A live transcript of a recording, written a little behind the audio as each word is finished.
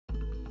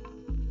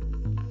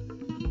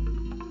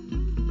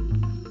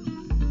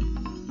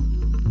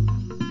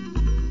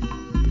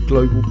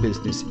Global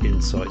Business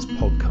Insights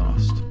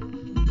podcast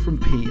from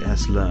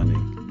PS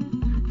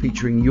Learning,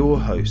 featuring your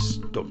hosts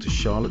Dr.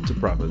 Charlotte de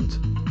Brabant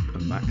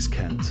and Max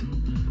Kent,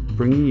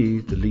 bringing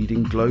you the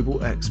leading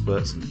global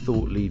experts and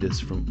thought leaders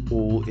from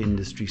all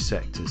industry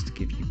sectors to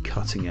give you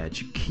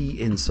cutting-edge key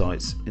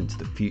insights into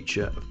the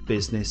future of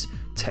business,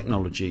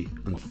 technology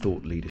and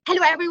thought leadership.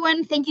 Hello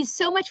everyone, thank you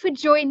so much for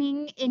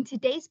joining in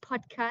today's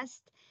podcast.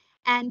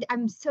 And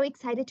I'm so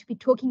excited to be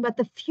talking about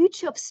the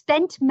future of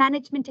spend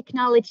management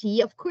technology,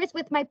 of course,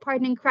 with my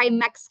partner in crime,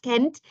 Max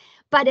Kent,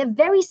 but a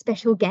very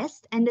special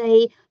guest and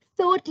a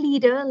thought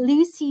leader,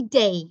 Lucy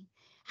Day.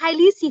 Hi,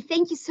 Lucy.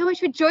 Thank you so much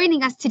for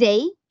joining us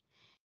today.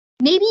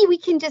 Maybe we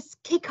can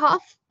just kick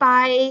off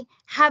by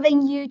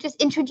having you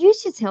just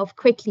introduce yourself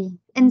quickly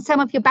and some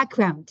of your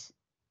background.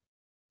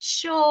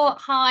 Sure.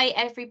 Hi,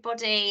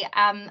 everybody.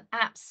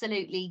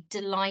 Absolutely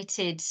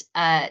delighted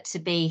to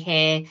be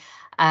here.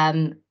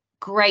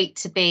 Great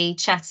to be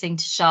chatting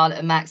to Charlotte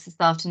and Max this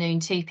afternoon,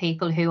 two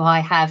people who I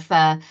have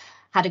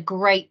had a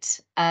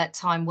great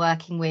time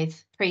working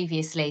with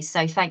previously.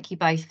 So thank you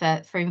both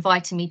for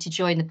inviting me to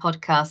join the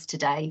podcast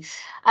today.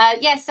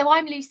 So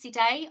I'm Lucy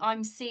Day.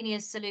 I'm Senior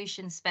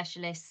Solutions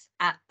Specialist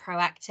at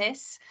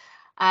Proactis.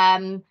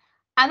 And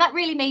that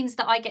really means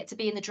that I get to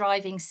be in the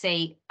driving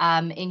seat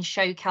in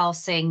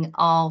showcasing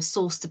our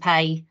source to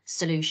pay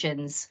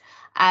solutions.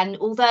 And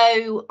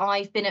although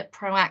I've been at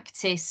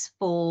Proactis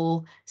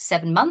for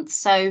 7 months,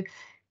 so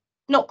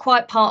not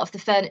quite part of the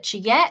furniture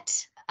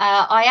yet,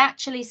 I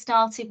actually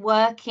started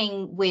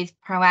working with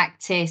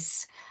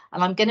Proactis,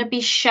 and I'm going to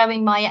be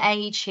showing my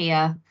age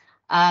here.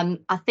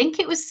 I think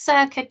it was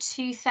circa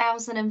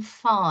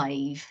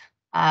 2005.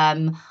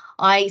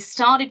 I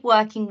started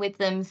working with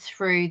them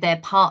through their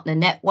partner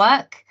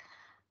network,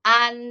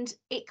 and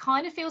it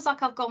kind of feels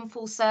like I've gone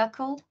full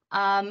circle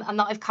and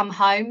that I've come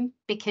home,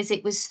 because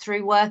it was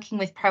through working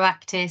with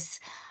Proactis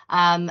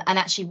and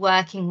actually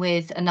working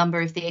with a number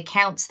of the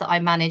accounts that I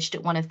managed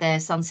at one of their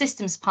Sun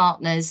Systems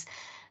partners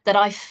that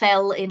I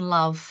fell in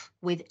love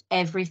with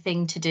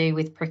everything to do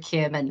with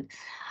procurement.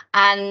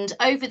 And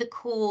over the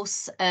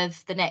course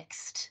of the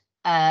next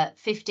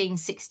 15,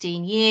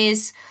 16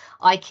 years,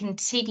 I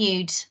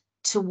continued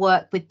to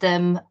work with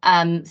them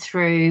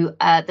through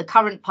the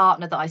current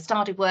partner that I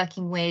started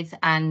working with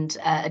and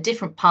a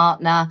different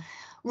partner,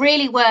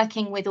 really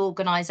working with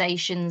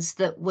organisations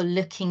that were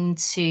looking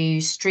to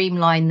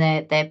streamline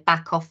their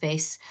back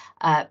office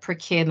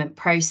procurement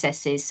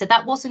processes. So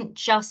that wasn't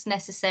just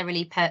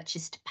necessarily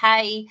purchase to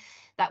pay.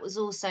 That was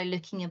also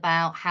looking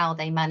about how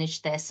they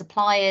managed their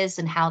suppliers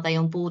and how they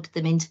onboarded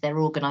them into their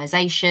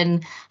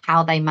organisation,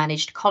 how they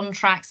managed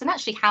contracts, and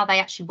actually how they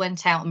actually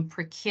went out and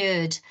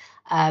procured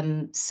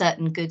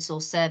certain goods or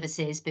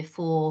services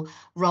before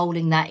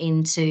rolling that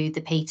into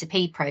the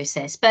P2P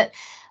process. But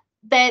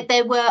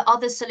there were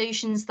other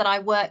solutions that I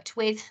worked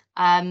with.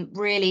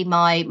 Really,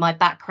 my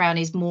background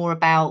is more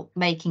about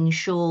making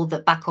sure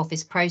that back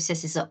office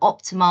processes are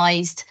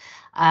optimized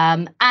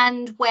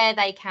and where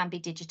they can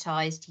be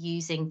digitized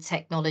using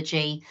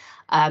technology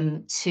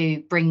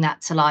to bring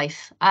that to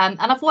life. And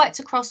I've worked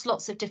across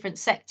lots of different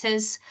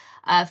sectors,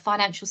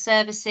 financial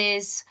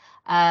services,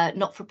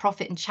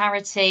 not-for-profit and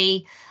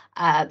charity,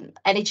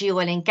 energy, oil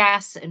and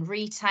gas and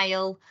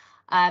retail.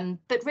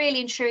 But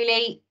really and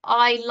truly,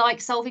 I like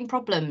solving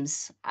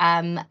problems.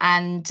 And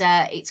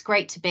it's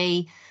great to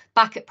be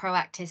back at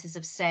Proactis, as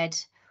I've said,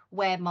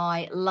 where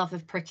my love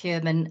of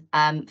procurement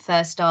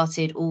first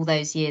started all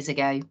those years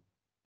ago.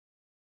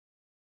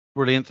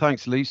 Brilliant.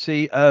 Thanks,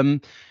 Lucy.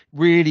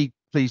 Really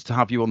pleased to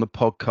have you on the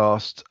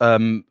podcast.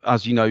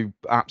 As you know,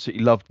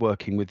 absolutely loved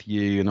working with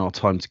you and our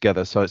time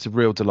together. So it's a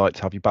real delight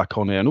to have you back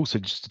on here, and also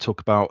just to talk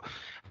about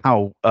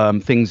how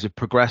things have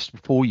progressed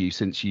for you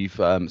since we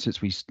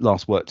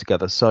last worked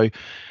together. So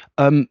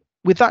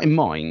with that in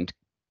mind,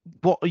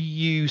 what are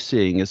you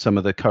seeing as some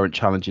of the current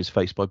challenges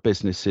faced by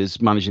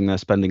businesses managing their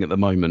spending at the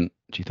moment,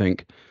 do you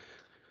think?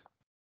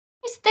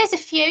 There's a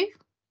few.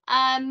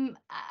 And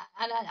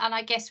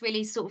I guess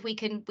really sort of we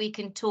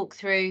can talk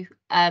through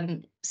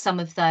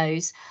some of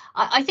those.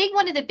 I think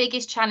one of the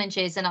biggest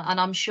challenges, and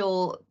I'm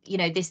sure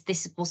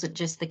this wasn't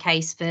just the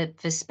case for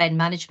spend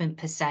management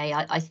per se.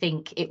 I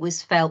think it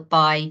was felt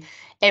by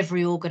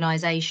every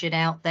organisation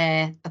out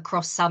there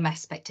across some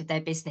aspect of their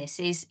business.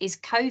 Is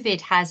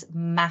COVID has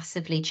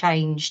massively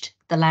changed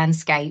the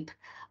landscape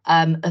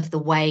of the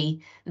way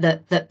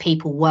that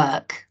people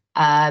work.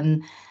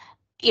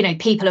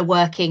 People are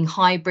working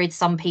hybrid.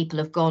 Some people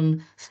have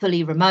gone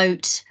fully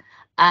remote.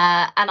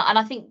 And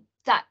I think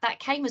that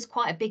came as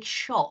quite a big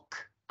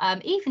shock,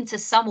 even to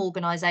some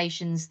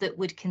organisations that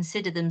would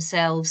consider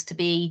themselves to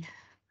be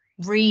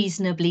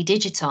reasonably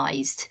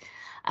digitised.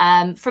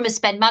 From a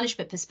spend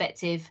management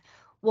perspective,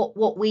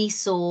 what we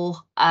saw,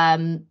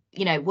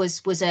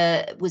 was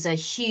a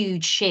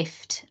huge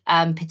shift,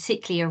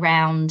 particularly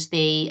around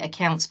the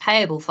accounts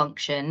payable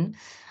function.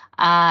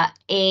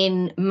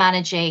 In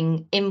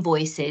managing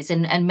invoices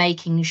and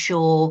making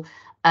sure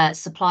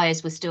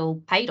suppliers were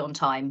still paid on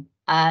time.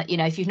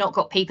 If you've not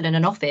got people in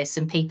an office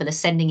and people are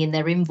sending in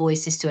their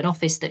invoices to an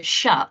office that's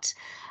shut,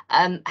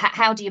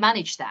 how do you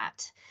manage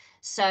that?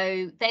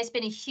 So there's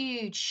been a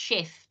huge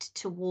shift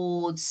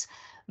towards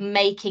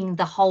making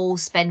the whole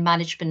spend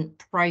management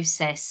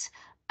process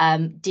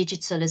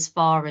digital as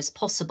far as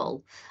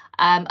possible.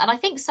 And I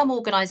think some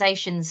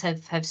organisations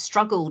have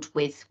struggled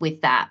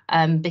with that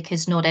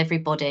because not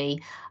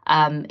everybody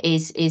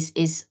is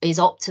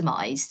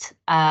optimised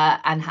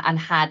and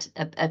had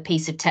a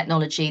piece of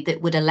technology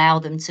that would allow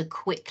them to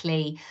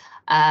quickly,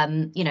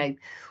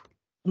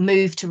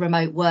 move to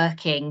remote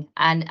working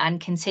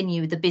and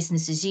continue the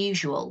business as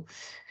usual.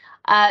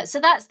 So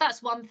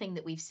that's one thing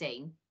that we've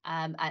seen,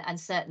 and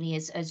certainly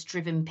has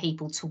driven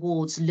people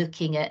towards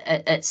looking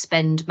at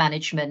spend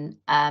management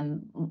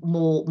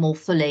more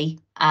fully,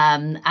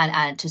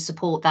 and to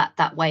support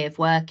that way of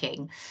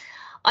working.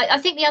 I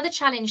think the other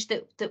challenge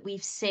that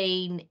we've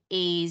seen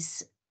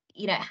is,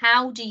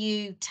 how do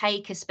you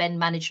take a spend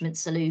management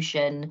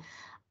solution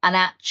and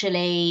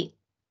actually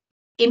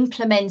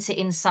implement it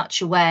in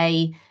such a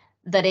way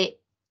that it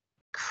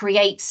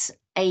creates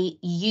a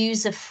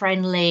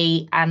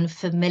user-friendly and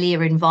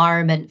familiar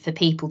environment for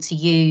people to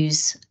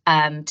use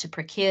to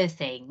procure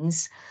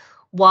things,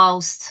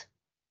 whilst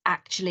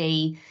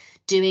actually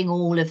doing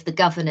all of the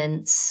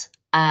governance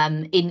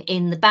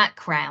in the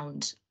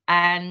background.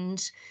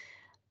 And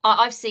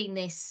I've seen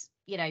this,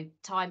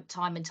 time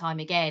and time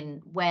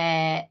again,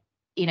 where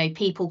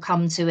people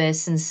come to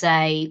us and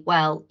say,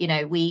 well,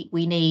 we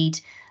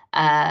need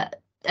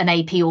an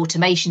AP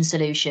automation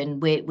solution.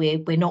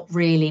 We're not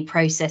really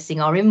processing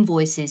our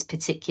invoices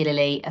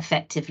particularly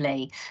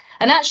effectively.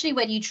 And actually,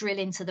 when you drill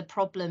into the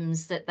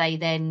problems that they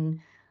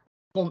then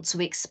want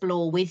to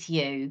explore with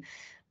you,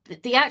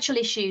 the actual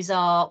issues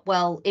are,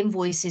 well,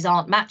 invoices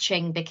aren't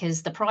matching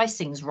because the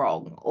pricing's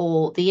wrong,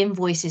 or the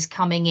invoice is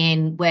coming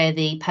in where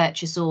the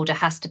purchase order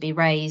has to be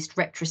raised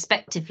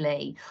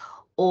retrospectively,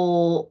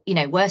 or,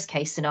 worst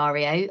case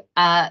scenario,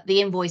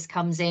 the invoice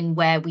comes in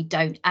where we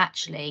don't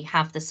actually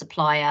have the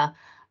supplier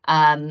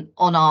on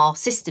our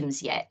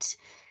systems yet.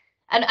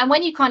 And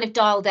when you kind of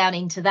dial down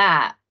into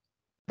that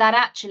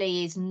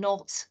actually is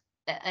not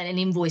an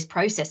invoice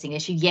processing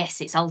issue.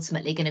 Yes, it's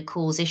ultimately going to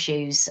cause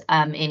issues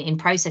in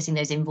processing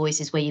those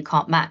invoices where you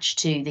can't match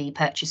to the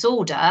purchase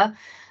order,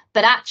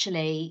 but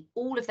actually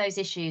all of those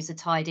issues are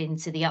tied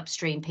into the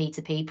upstream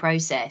P2P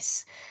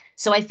process.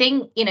 So I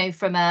think,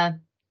 from a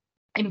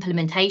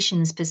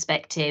implementations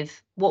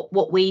perspective,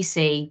 what we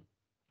see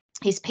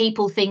is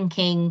people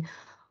thinking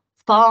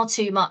far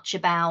too much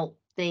about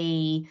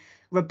the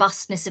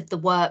robustness of the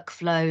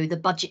workflow, the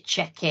budget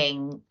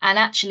checking, and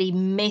actually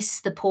miss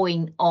the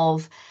point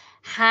of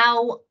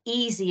how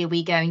easy are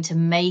we going to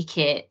make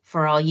it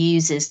for our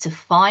users to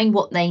find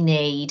what they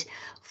need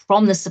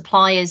from the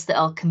suppliers that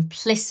are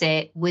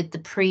complicit with the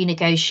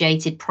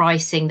pre-negotiated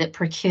pricing that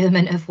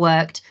procurement have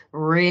worked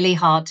really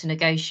hard to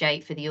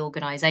negotiate for the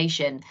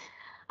organisation.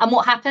 And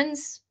what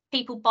happens?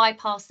 People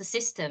bypass the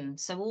system.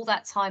 So all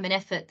that time and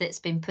effort that's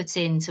been put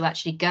in to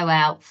actually go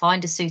out,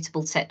 find a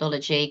suitable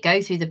technology, go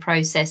through the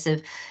process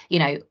of,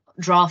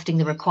 drafting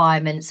the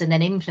requirements and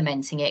then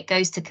implementing it,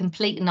 goes to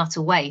complete and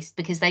utter waste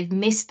because they've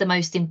missed the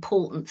most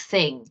important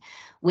thing,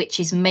 which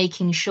is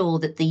making sure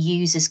that the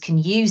users can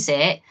use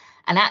it.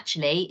 And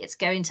actually, it's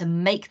going to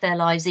make their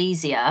lives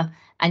easier,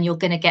 and you're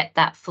going to get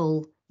that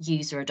full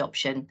user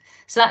adoption.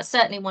 So that's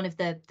certainly one of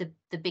the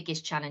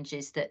biggest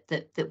challenges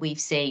that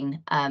we've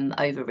seen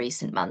over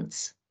recent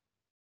months.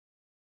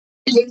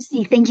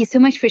 Lucy, thank you so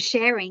much for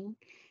sharing.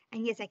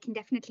 And yes, I can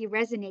definitely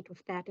resonate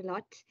with that a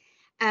lot.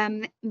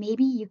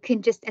 Maybe you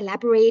can just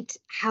elaborate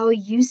how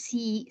you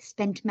see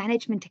spend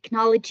management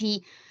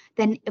technology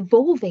then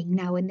evolving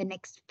now in the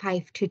next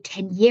 5 to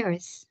 10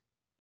 years.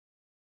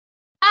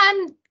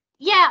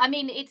 Yeah, I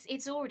mean,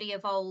 it's already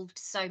evolved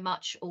so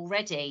much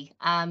already.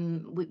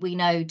 We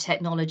know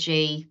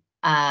technology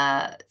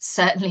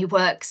certainly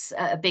works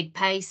at a big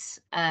pace,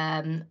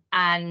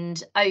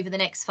 and over the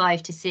next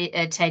 5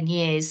 to 10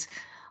 years,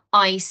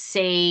 I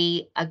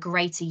see a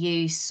greater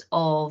use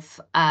of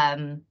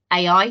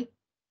AI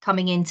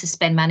coming into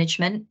spend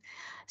management.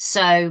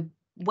 So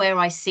where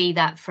I see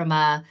that from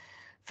a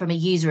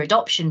user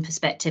adoption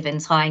perspective,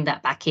 and tying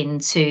that back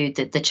into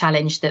the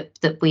challenge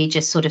that we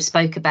just sort of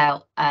spoke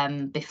about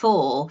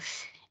before,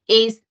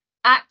 is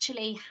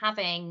actually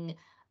having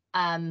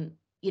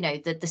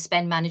the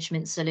spend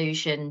management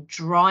solution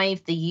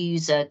drive the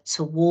user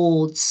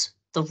towards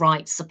the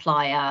right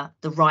supplier,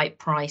 the right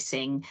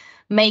pricing,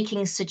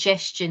 making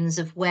suggestions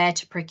of where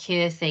to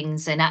procure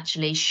things, and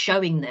actually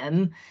showing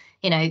them,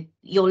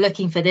 you're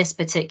looking for this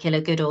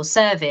particular good or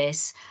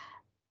service.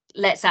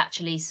 Let's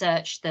actually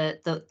search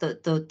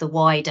the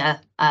wider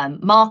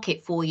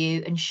market for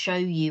you and show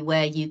you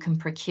where you can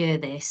procure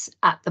this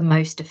at the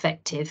most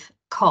effective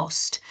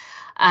cost.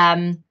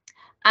 And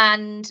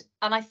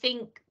I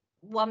think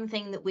one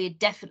thing that we're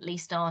definitely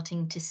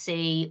starting to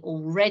see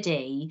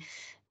already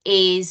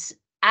is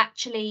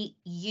actually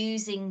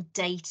using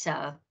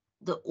data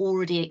that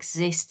already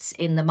exists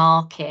in the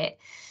market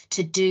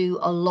to do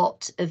a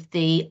lot of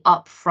the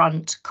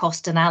upfront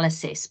cost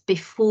analysis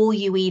before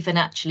you even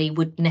actually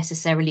would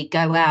necessarily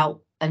go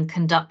out and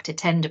conduct a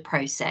tender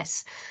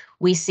process.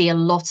 We see a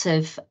lot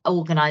of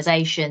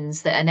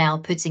organisations that are now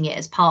putting it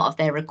as part of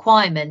their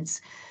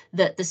requirements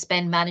that the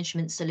spend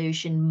management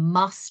solution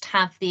must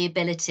have the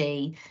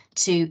ability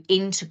to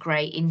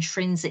integrate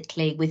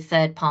intrinsically with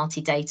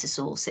third-party data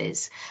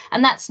sources.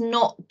 And that's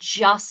not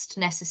just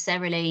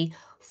necessarily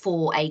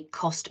for a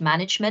cost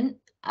management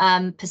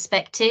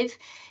perspective.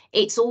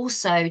 It's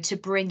also to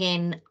bring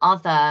in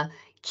other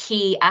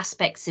key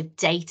aspects of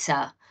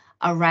data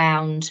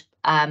around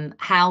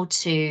how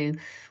to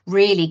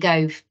really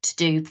go to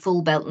do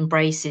full belt and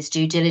braces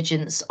due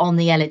diligence on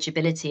the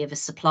eligibility of a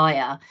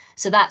supplier.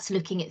 So that's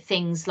looking at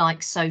things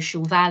like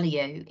social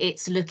value.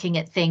 It's looking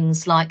at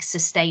things like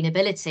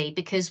sustainability,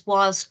 because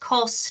whilst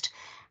cost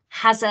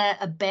has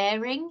a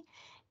bearing,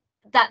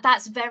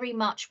 that's very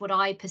much what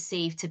I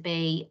perceive to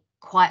be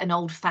quite an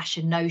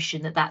old-fashioned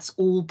notion that that's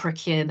all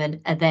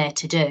procurement are there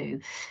to do.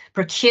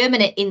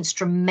 Procurement are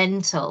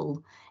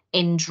instrumental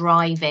in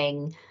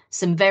driving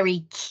some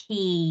very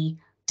key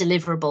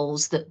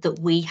deliverables that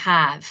we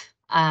have,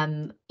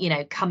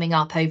 coming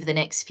up over the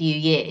next few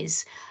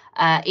years.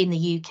 In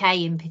the UK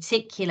in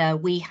particular,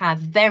 we have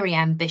very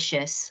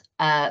ambitious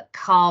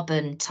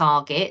carbon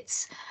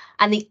targets,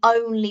 and the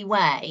only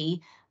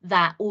way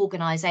that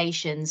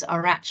organisations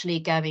are actually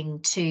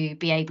going to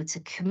be able to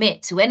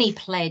commit to any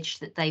pledge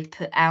that they've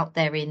put out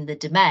there in the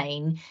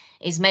domain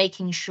is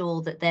making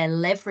sure that they're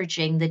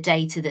leveraging the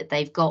data that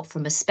they've got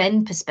from a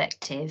spend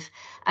perspective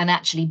and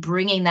actually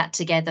bringing that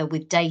together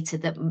with data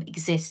that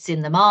exists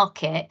in the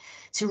market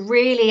to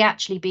really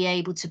actually be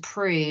able to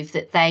prove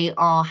that they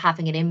are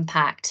having an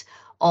impact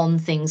on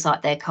things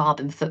like their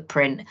carbon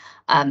footprint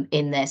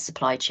in their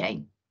supply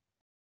chain.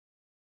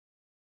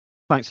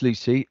 Thanks,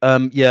 Lucy.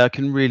 Yeah, I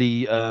can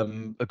really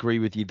agree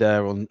with you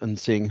there on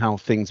seeing how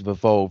things have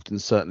evolved, and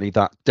certainly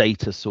that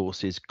data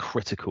source is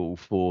critical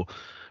for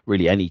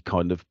really any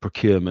kind of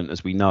procurement,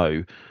 as we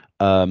know.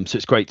 So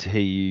it's great to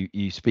hear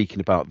you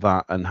speaking about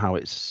that and how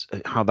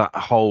that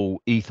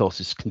whole ethos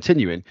is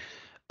continuing.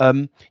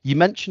 You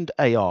mentioned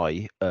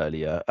AI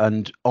earlier,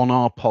 and on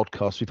our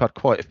podcast, we've had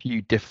quite a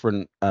few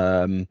different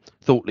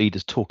thought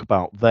leaders talk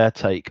about their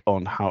take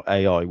on how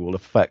AI will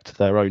affect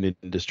their own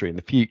industry in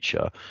the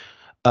future.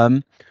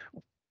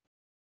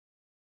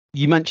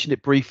 You mentioned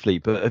it briefly,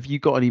 but have you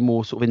got any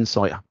more sort of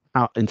insight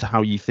into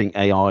how you think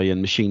AI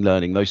and machine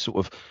learning, those sort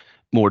of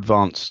more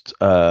advanced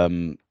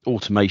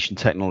automation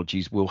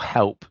technologies, will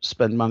help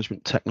spend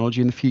management technology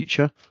in the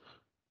future?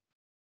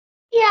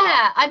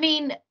 Yeah, I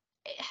mean,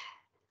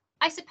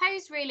 I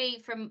suppose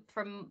really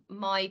from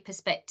my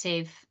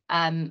perspective,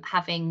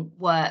 having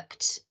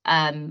worked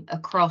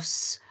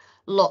across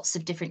lots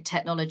of different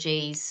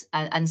technologies,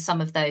 and some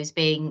of those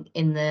being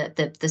in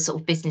the sort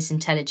of business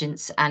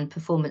intelligence and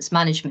performance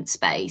management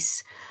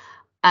space,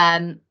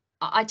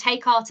 I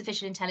take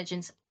artificial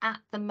intelligence at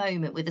the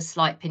moment with a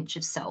slight pinch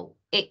of salt.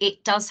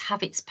 It does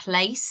have its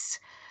place,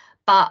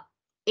 but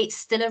it's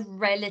still a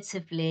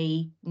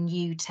relatively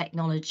new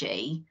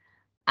technology,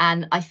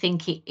 and I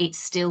think it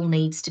still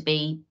needs to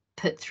be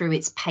put through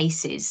its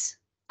paces,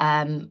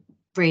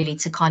 really,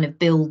 to kind of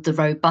build the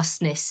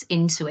robustness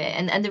into it.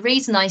 And the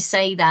reason I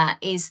say that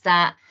is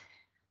that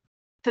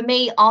for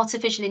me,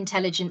 artificial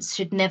intelligence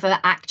should never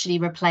actually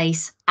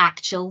replace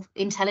actual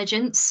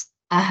intelligence.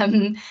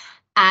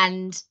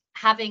 And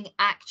having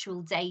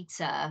actual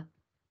data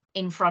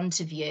in front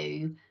of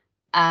you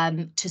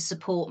to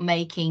support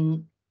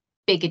making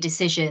bigger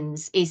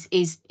decisions is,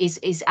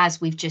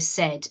 as we've just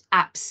said,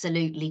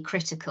 absolutely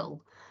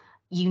critical.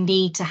 You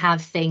need to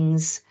have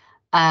things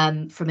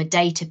from a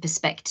data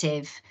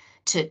perspective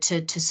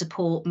to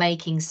support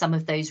making some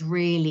of those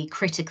really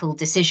critical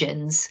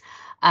decisions.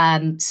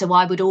 So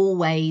I would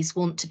always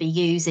want to be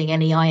using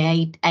any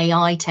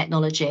AI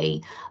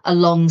technology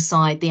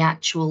alongside the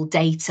actual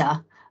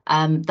data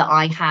that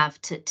I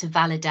have to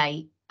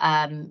validate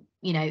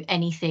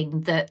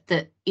anything that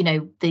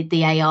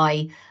the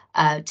AI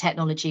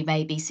technology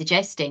may be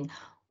suggesting.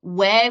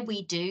 Where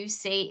we do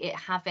see it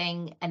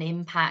having an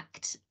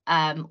impact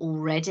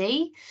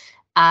already,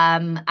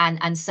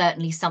 and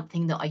certainly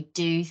something that I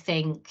do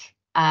think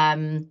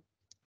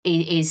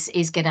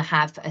is going to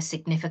have a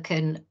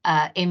significant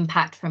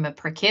impact from a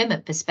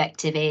procurement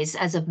perspective is,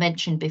 as I've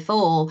mentioned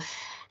before,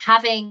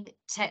 having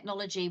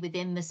technology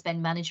within the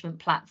spend management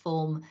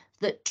platform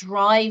that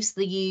drives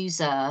the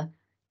user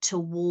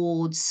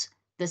towards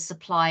the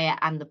supplier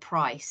and the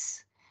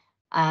price,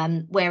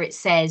 where it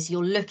says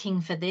you're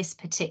looking for this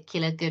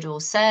particular good or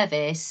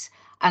service,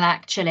 and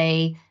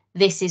actually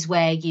this is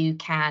where you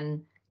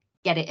can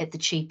get it at the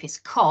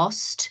cheapest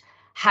cost.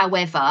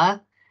 However,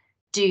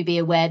 do be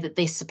aware that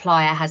this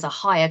supplier has a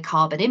higher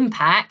carbon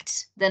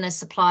impact than a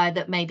supplier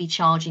that may be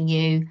charging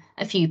you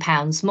a few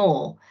pounds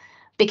more,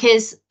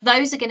 because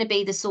those are going to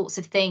be the sorts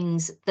of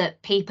things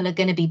that people are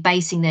going to be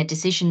basing their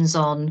decisions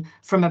on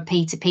from a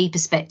P2P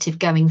perspective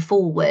going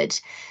forward.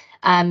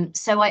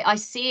 So I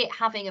see it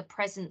having a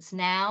presence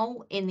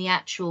now in the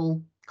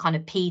actual kind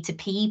of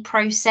P2P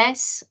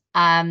process.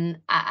 And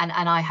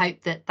I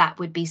hope that that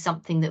would be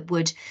something that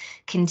would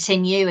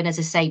continue. And as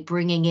I say,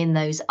 bringing in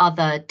those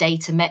other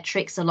data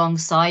metrics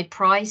alongside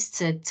price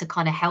to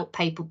kind of help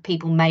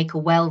people make a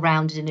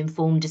well-rounded and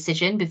informed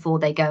decision before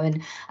they go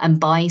and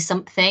buy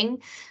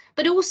something.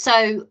 But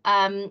also,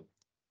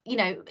 you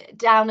know,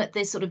 down at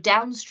this sort of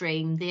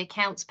downstream, the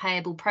accounts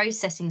payable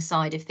processing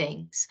side of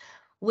things,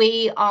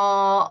 we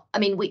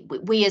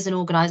as an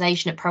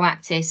organisation at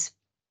Proactis,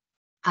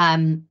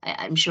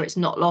 I'm sure it's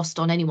not lost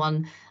on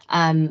anyone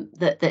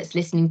that's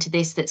listening to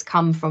this that's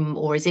come from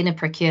or is in a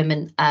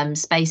procurement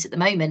space at the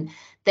moment.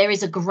 There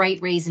is a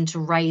great reason to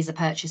raise a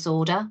purchase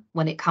order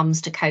when it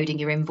comes to coding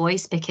your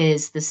invoice,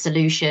 because the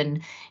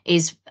solution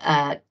is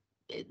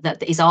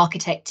that is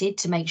architected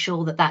to make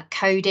sure that that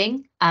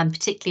coding,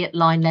 particularly at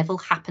line level,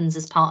 happens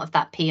as part of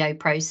that PO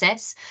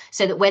process,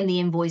 so that when the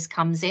invoice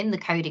comes in, the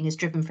coding is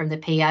driven from the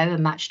PO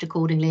and matched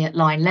accordingly at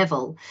line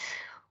level.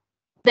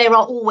 There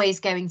are always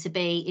going to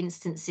be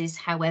instances,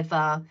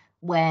 however,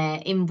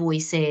 where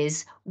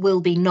invoices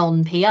will be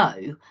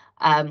non-PO.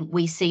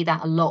 We see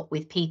that a lot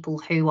with people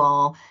who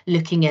are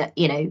looking at,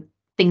 you know,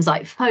 things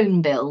like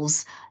phone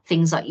bills,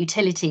 things like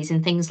utilities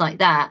and things like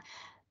that.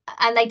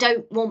 And they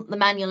don't want the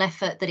manual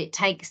effort that it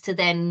takes to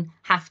then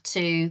have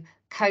to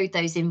code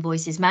those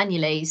invoices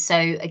manually. So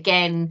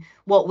again,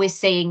 what we're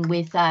seeing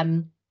with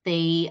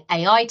the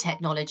AI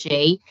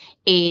technology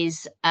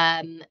is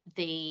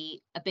the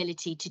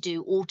ability to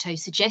do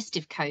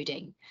auto-suggestive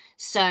coding.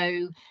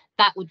 So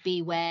that would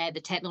be where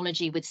the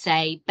technology would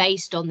say,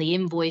 based on the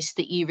invoice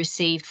that you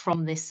received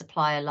from this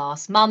supplier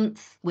last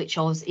month, which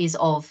is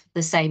of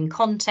the same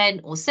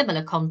content or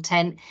similar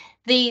content,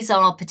 these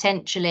are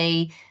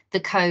potentially the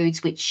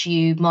codes which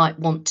you might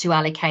want to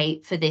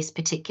allocate for this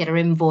particular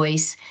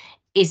invoice.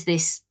 Is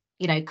this,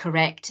 you know,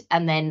 correct?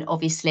 And then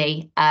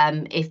obviously,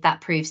 if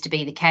that proves to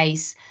be the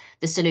case,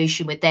 the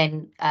solution would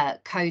then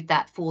code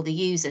that for the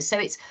user. So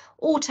it's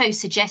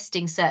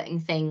auto-suggesting certain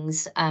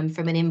things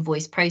from an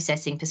invoice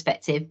processing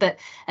perspective. But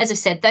as I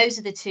said, those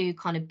are the two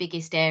kind of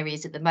biggest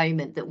areas at the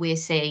moment that we're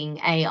seeing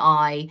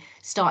AI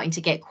starting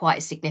to get quite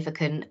a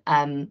significant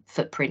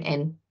footprint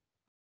in.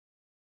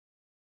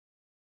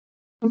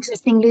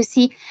 Interesting,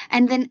 Lucy.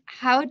 And then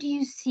how do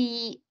you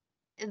see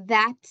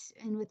that,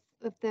 and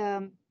with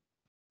the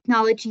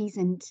technologies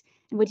and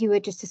what you were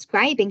just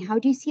describing, how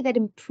do you see that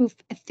improve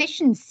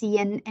efficiency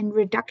and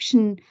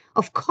reduction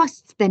of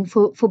costs then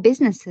for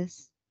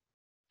businesses?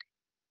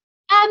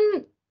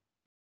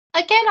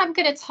 Again, I'm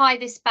going to tie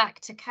this back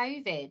to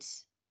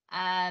COVID.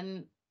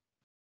 I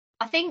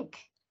think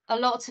a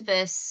lot of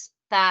us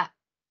that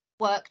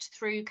worked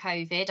through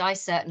COVID, I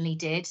certainly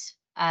did.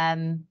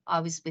 I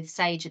was with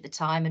Sage at the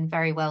time and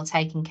very well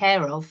taken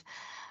care of.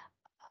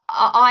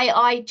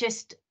 I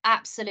just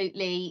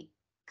absolutely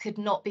could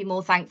not be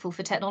more thankful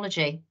for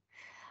technology.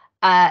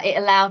 It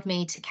allowed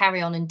me to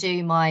carry on and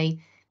do my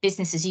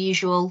business as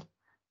usual.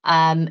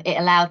 It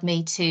allowed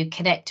me to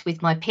connect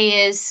with my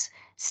peers,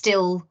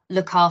 still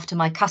look after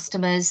my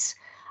customers.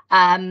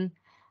 And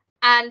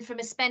from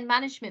a spend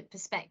management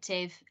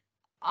perspective,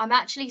 I'm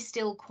actually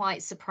still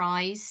quite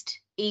surprised,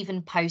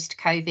 even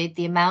post-COVID,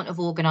 the amount of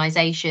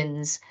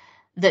organisations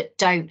that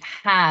don't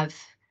have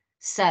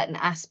certain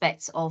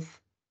aspects of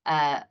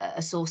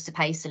a source to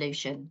pay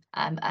solution.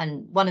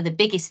 And one of the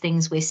biggest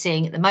things we're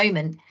seeing at the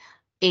moment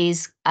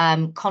is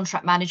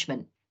contract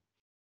management.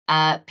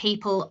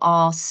 People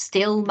are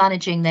still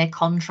managing their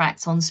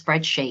contracts on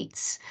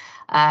spreadsheets.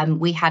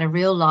 We had a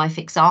real life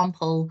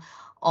example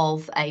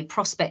of a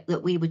prospect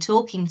that we were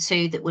talking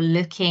to that were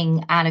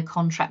looking at a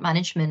contract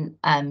management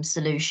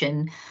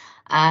solution.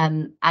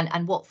 And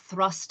what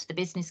thrust the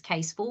business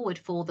case forward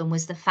for them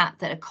was the fact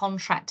that a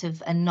contract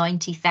of a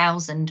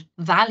 90,000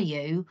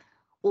 value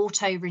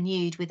auto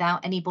renewed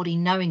without anybody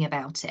knowing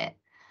about it.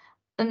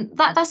 And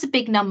that's a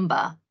big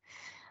number.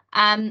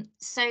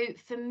 So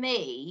for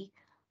me,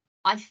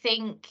 I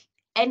think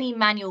any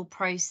manual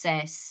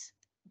process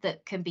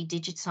that can be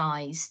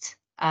digitized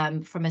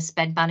from a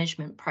spend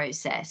management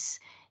process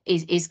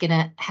is going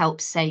to help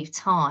save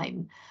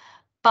time.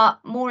 But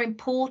more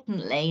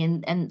importantly,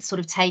 and sort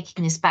of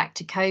taking us back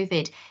to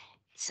COVID,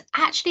 it's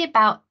actually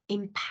about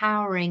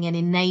empowering and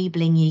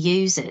enabling your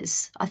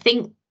users. I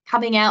think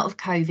coming out of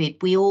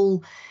COVID, we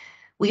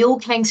all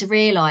came to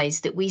realize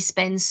that we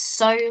spend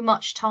so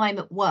much time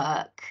at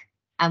work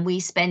and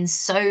we spend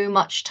so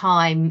much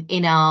time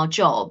in our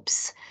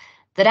jobs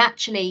that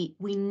actually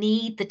we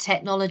need the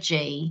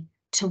technology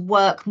to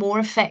work more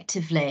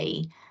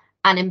effectively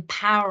and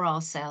empower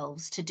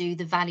ourselves to do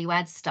the value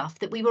add stuff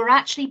that we were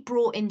actually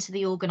brought into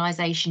the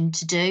organisation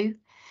to do.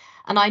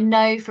 And I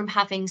know from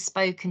having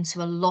spoken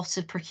to a lot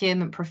of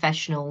procurement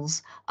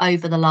professionals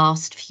over the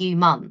last few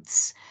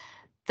months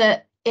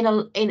that in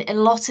a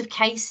lot of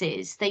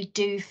cases, they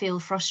do feel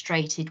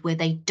frustrated where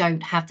they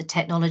don't have the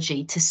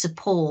technology to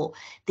support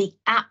the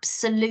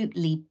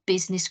absolutely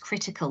business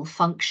critical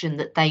function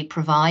that they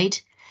provide,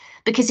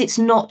 because it's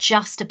not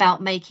just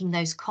about making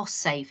those cost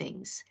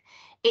savings.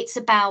 It's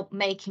about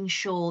making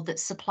sure that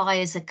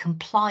suppliers are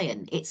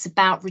compliant. It's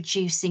about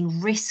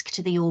reducing risk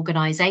to the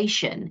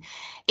organisation.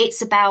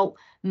 It's about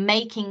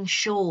making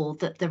sure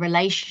that the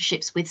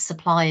relationships with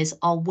suppliers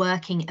are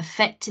working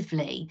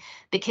effectively,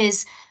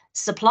 because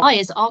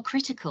suppliers are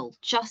critical,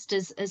 just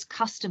as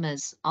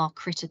customers are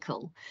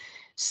critical.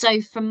 So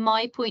from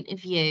my point of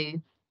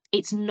view,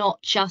 it's not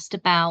just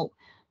about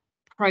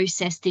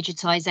process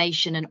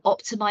digitization and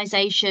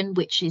optimization,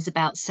 which is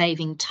about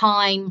saving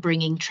time,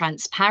 bringing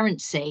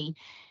transparency.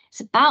 It's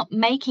about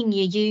making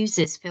your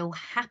users feel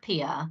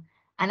happier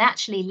and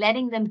actually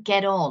letting them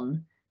get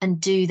on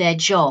and do their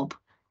job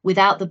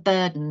without the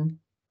burden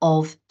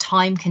of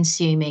time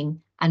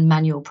consuming and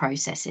manual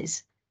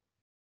processes.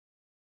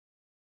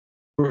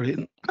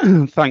 Brilliant.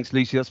 Thanks,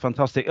 Lucy. That's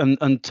fantastic,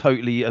 and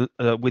totally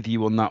with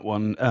you on that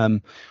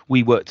one.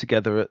 We worked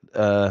together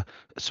at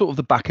sort of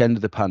the back end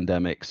of the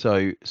pandemic,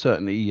 so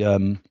certainly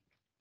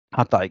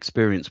had that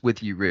experience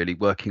with you, really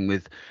working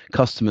with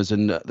customers.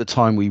 And at the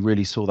time, we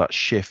really saw that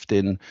shift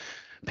in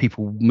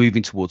people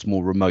moving towards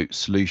more remote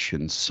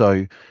solutions.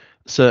 So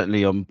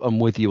certainly, I'm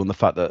with you on the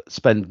fact that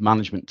spend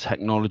management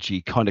technology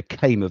kind of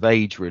came of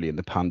age really in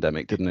the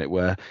pandemic, didn't it?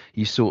 Where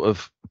you sort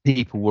of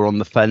people were on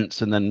the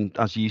fence, and then,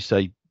 as you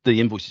say, the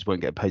invoices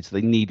weren't getting paid, so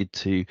they needed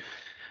to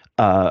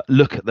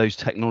look at those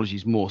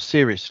technologies more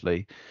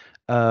seriously.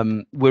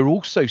 We're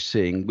also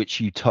seeing, which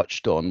you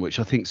touched on, which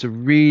I think is a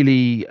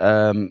really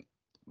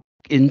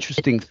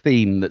interesting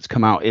theme that's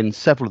come out in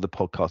several of the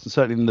podcasts, and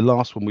certainly in the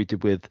last one we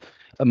did with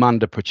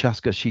Amanda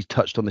Prochaska, she's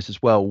touched on this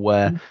as well,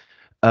 where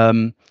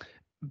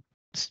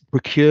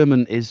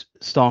procurement is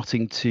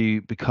starting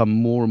to become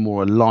more and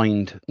more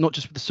aligned, not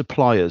just with the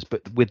suppliers,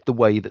 but with the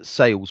way that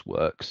sales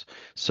works.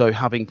 So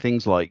having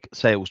things like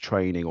sales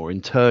training or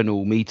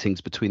internal meetings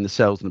between the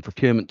sales and the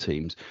procurement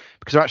teams,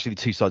 because they're actually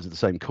the two sides of the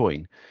same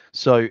coin.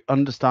 So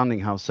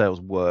understanding how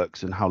sales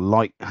works and how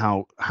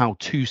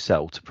to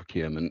sell to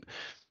procurement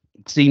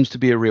seems to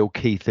be a real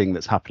key thing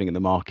that's happening in the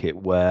market,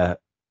 where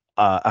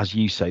as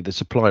you say, the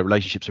supplier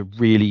relationships are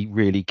really,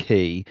 really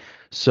key.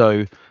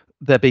 So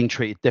they're being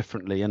treated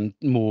differently, and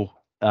more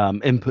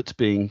inputs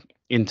being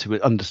into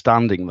it,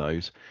 understanding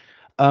those.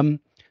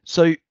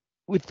 So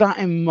with that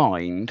in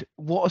mind,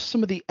 what are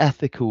some of the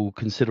ethical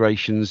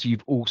considerations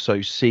you've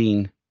also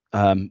seen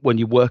when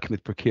you're working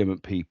with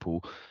procurement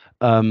people?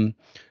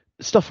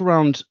 Stuff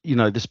around,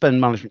 the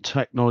spend management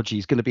technology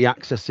is going to be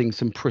accessing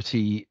some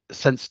pretty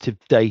sensitive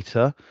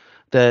data.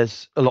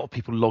 There's a lot of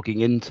people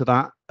logging into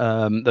that,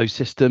 those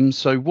systems.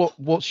 So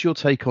what's your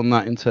take on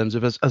that in terms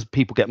of, as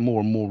people get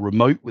more and more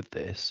remote with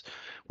this,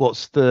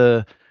 what's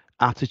the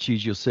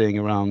attitude you're seeing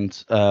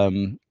around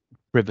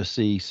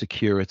privacy,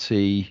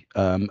 security,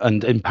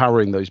 and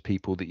empowering those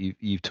people that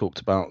you've talked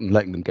about and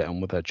letting them get on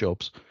with their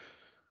jobs?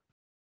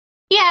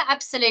 Yeah,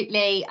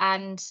 absolutely.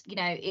 And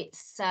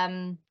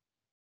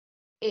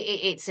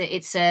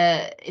it's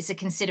a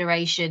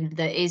consideration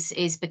that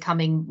is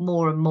becoming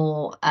more and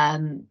more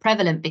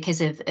prevalent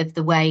because of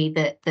the way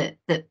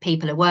that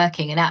people are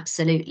working. And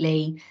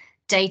absolutely,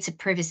 data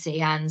privacy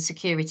and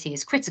security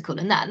is critical,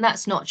 and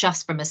that's not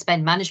just from a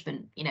spend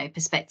management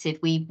perspective.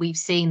 We've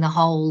seen the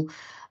whole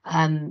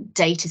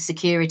data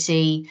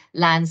security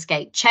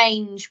landscape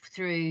change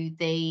through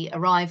the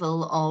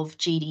arrival of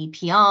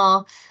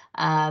GDPR,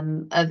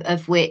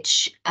 of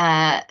which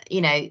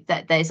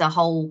that there's a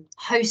whole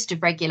host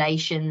of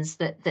regulations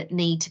that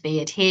need to be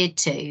adhered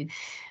to.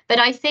 But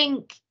I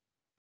think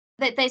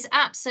that there's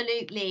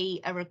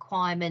absolutely a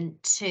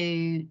requirement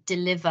to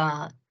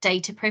deliver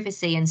data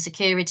privacy and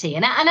security,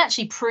 and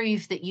actually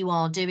prove that you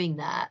are doing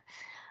that.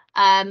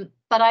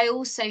 But I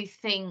also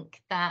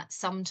think that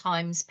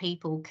sometimes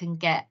people can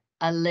get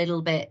a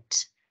little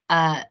bit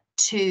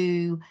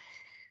too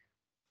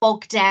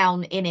bogged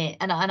down in it,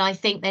 and I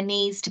think there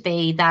needs to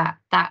be that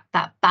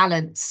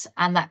balance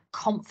and that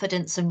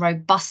confidence and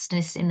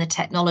robustness in the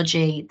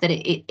technology that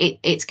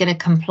it's going to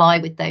comply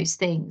with those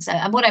things.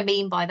 And what I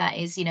mean by that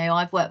is,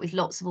 I've worked with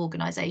lots of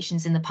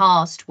organizations in the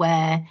past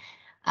where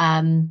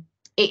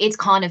it's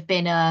kind of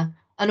been an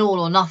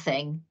all or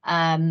nothing.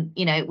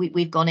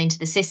 We've gone into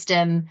the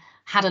system,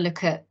 had a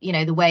look at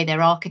the way they're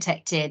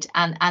architected,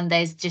 and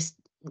there's just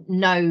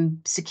no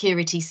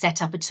security set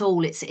up at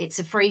all. It's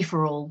a free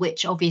for all,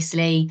 which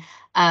obviously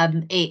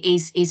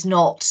is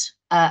not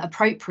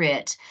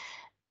appropriate.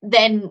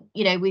 Then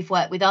we've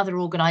worked with other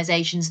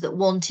organizations that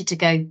wanted to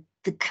go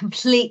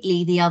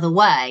completely the other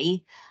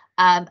way,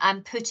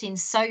 and put in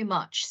so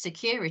much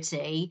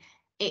security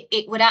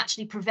it would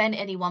actually prevent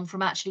anyone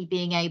from actually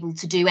being able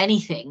to do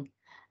anything.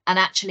 And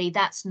actually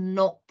that's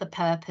not the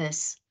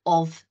purpose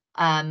of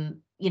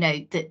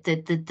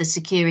the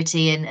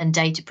security and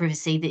data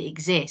privacy that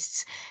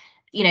exists.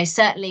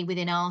 Certainly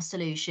within our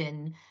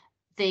solution,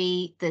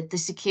 the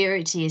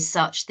security is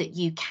such that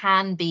you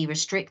can be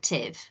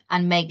restrictive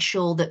and make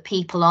sure that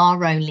people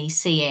are only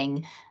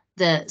seeing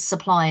the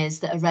suppliers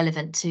that are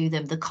relevant to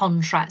them, the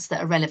contracts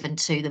that are relevant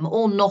to them,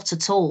 or not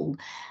at all.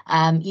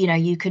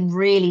 You can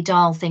really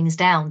dial things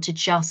down to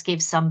just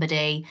give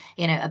somebody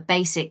a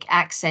basic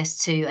access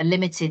to a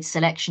limited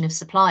selection of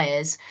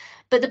suppliers,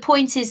 But the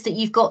point is that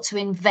you've got to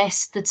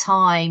invest the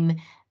time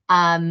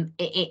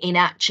in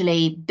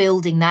actually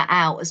building that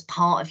out as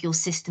part of your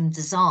system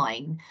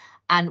design.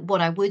 And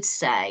what I would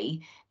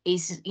say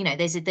is, you know,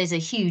 there's a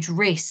huge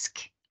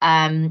risk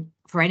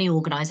for any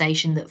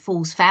organisation that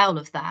falls foul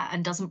of that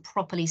and doesn't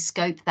properly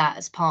scope that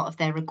as part of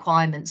their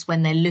requirements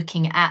when they're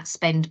looking at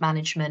spend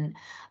management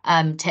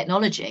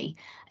technology.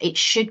 It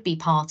should be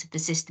part of the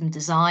system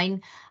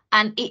design,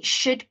 and it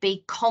should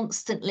be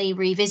constantly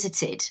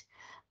revisited.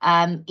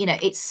 You know,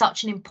 it's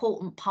such an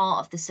important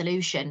part of the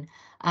solution.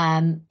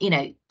 You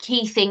know,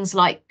 key things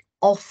like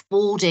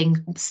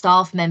offboarding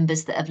staff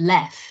members that have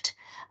left.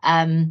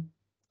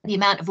 The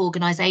amount of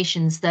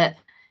organisations that,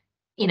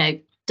 you know,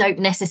 don't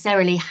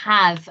necessarily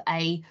have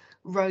a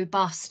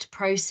robust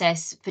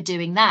process for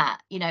doing that,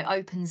 you know,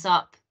 opens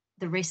up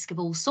the risk of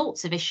all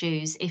sorts of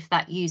issues if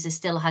that user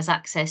still has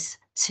access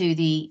to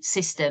the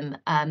system,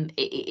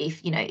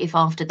 if, you know, if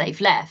after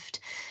they've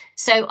left.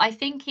 So I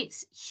think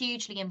it's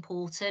hugely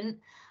important.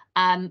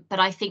 But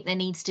I think there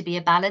needs to be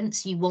a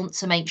balance. You want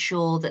to make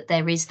sure that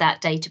there is that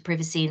data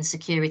privacy and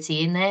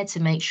security in there to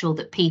make sure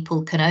that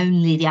people can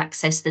only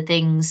access the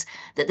things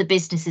that the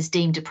business has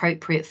deemed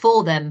appropriate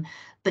for them,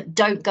 but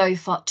don't go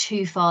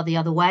too far the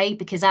other way,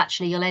 because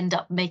actually you'll end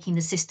up making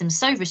the system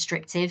so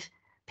restrictive,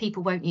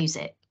 people won't use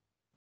it.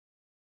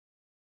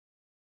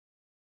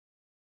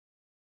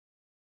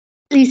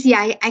 Lucy,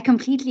 I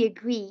completely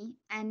agree.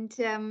 And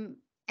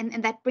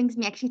that brings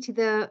me actually to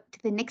the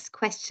next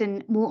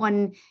question, more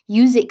on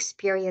user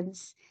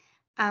experience.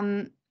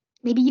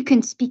 Maybe you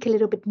can speak a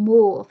little bit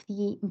more of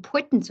the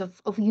importance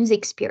of user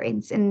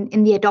experience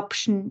in the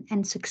adoption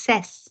and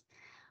success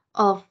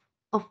of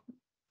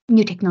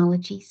new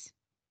technologies.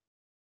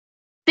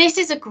 This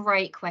is a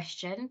great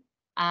question.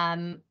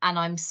 And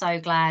I'm so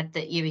glad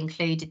that you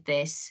included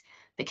this,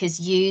 because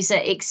user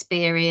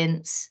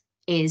experience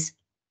is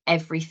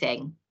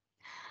everything.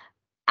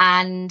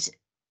 And,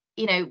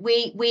 you know,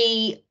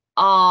 we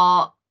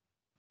are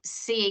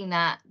seeing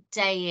that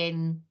day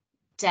in,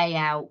 day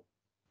out,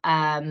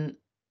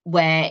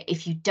 where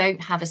if you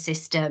don't have a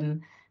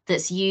system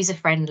that's user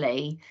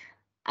friendly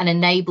and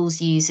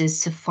enables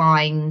users to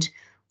find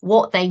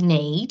what they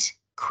need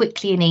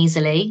quickly and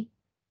easily,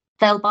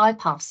 they'll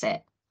bypass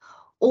it.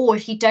 Or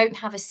if you don't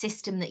have a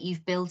system that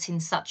you've built in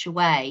such a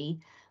way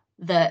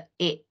that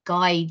it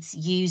guides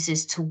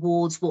users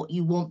towards what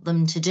you want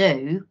them to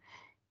do,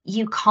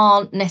 you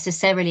can't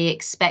necessarily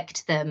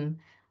expect them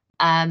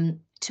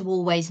to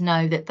always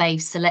know that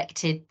they've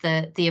selected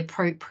the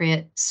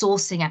appropriate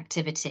sourcing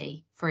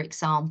activity, for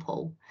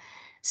example.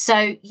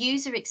 So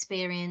user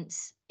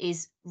experience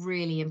is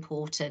really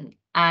important.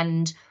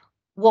 And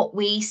what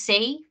we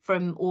see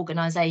from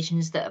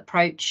organisations that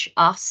approach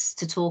us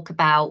to talk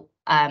about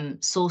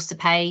source to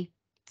pay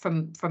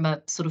from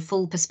a sort of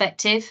full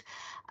perspective,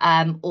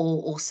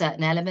 or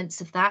certain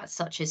elements of that,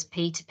 such as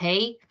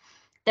P2P,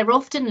 they're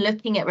often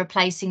looking at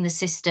replacing the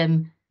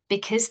system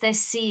because they're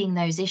seeing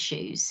those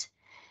issues.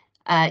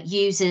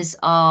 Users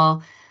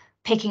are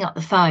picking up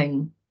the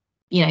phone,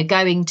 you know,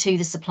 going to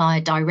the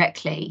supplier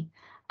directly,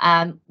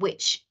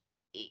 which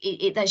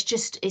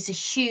it's a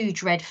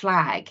huge red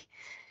flag.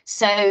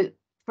 So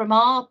from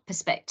our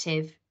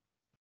perspective,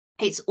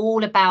 it's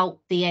all about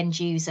the end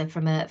user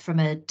from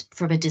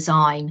a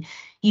design.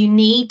 You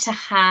need to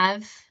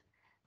have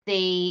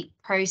the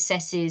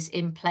processes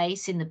in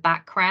place in the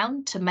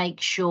background to make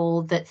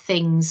sure that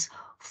things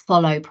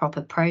follow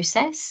proper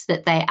process,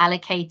 that they're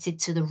allocated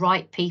to the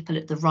right people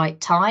at the right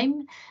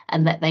time,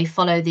 and that they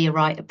follow the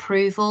right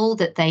approval,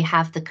 that they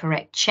have the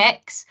correct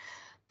checks.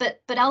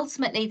 But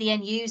ultimately, the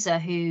end user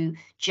who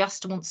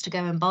just wants to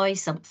go and buy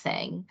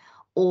something,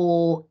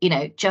 or, you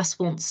know, just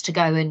wants to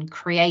go and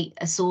create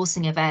a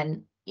sourcing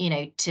event, you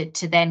know,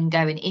 to then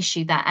go and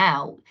issue that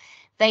out,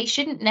 they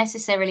shouldn't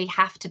necessarily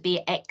have to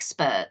be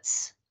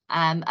experts.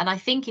 And I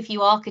think if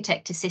you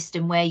architect a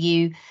system where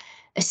you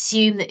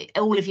assume that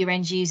all of your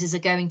end users are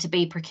going to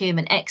be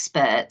procurement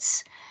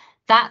experts,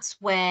 that's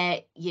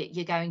where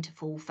you're going to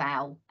fall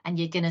foul, and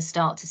you're going to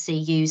start to see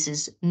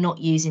users not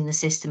using the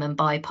system and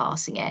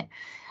bypassing it.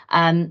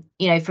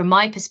 You know, from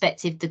my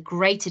perspective, the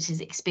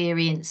greatest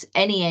experience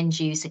any end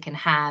user can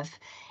have,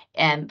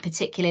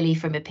 particularly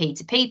from a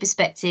P2P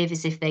perspective,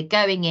 is if they're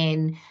going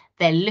in,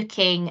 they're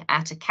looking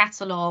at a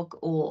catalogue,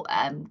 or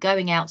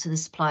going out to the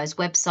supplier's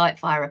website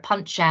via a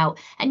punch out,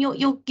 and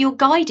you're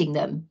guiding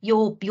them.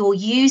 You're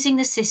using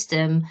the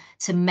system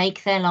to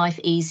make their life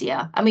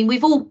easier. I mean,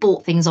 we've all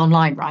bought things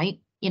online, right?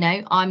 You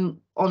know,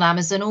 I'm on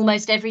Amazon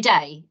almost every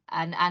day,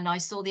 and I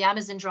saw the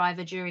Amazon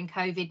driver during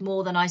COVID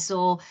more than I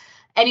saw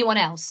anyone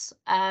else.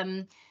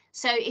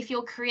 So if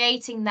you're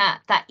creating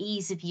that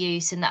ease of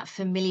use and that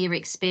familiar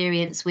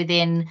experience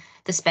within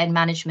the spend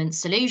management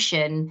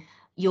solution,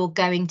 you're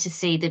going to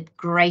see the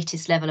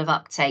greatest level of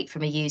uptake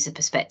from a user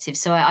perspective.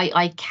 So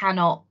I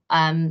cannot,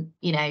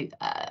 you know,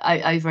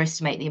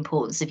 overestimate the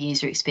importance of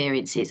user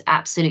experience. It's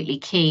absolutely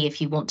key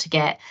if you want to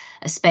get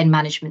a spend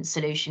management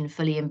solution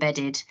fully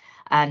embedded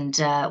and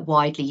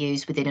widely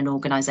used within an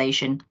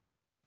organisation.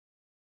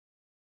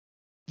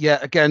 Yeah,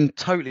 again,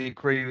 totally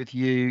agree with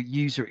you.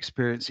 User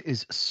experience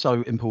is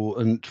so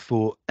important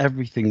for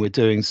everything we're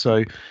doing.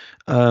 So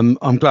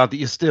I'm glad that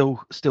you're still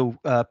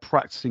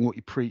practicing what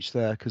you preach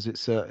there, because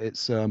it's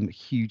a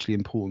hugely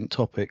important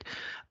topic.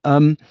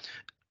 Um,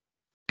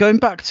 Going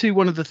back to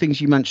one of the things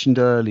you mentioned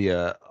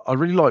earlier, I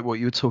really like what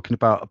you were talking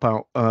about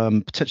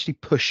potentially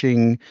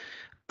pushing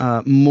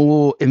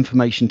more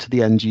information to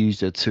the end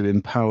user to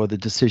empower the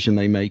decision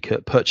they make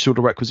at purchase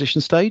order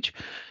requisition stage.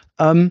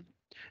 Um,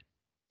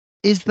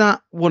 is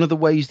that one of the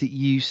ways that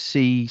you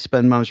see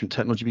spend management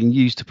technology being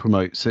used to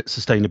promote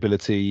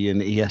sustainability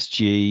and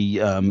ESG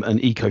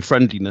and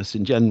eco-friendliness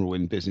in general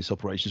in business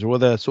operations, or are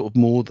there sort of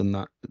more than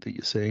that that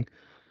you're seeing?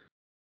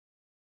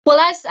 Well,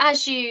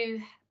 as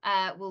you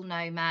will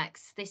know,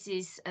 Max, this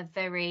is a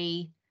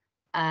very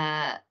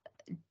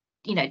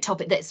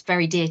topic that's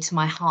very dear to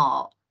my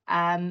heart.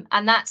 And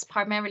that's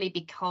primarily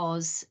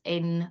because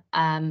in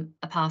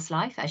a past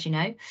life, as you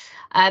know,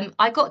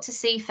 I got to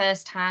see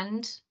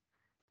firsthand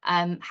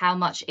how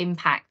much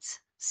impact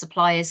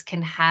suppliers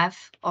can have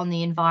on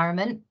the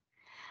environment.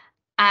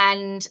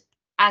 And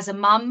as a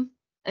mum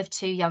of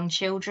 2 young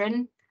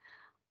children,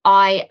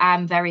 I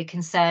am very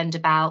concerned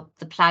about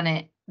the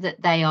planet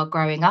that they are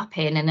growing up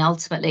in, and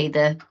ultimately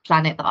the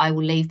planet that I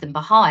will leave them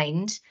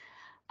behind.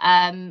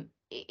 It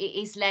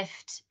is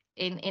left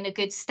in a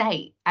good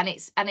state, and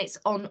it's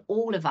on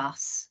all of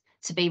us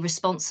to be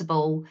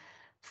responsible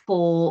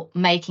for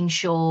making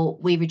sure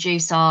we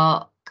reduce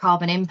our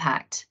carbon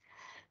impact.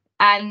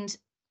 And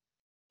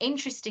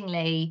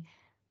interestingly,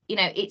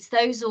 it's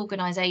those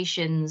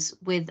organizations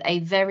with a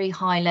very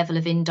high level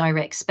of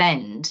indirect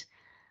spend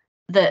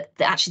that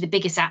actually the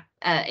biggest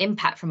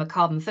impact from a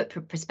carbon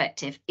footprint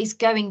perspective is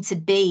going to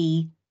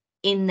be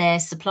in their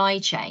supply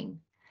chain.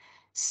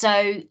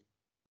 So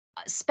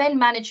spend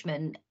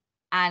management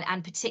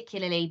and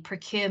particularly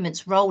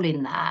procurement's role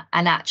in that,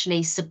 and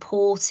actually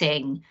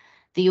supporting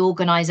the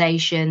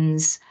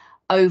organization's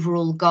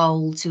overall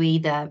goal to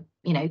either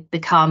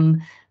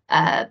become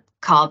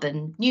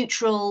carbon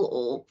neutral,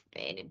 or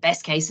in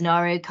best case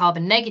scenario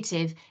carbon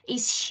negative,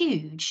 is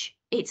huge.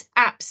 It's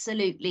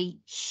absolutely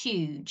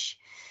huge.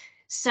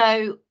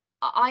 So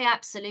I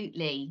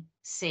absolutely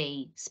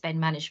see spend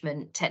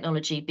management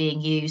technology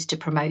being used to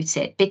promote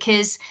it,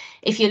 because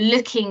if you're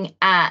looking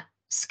at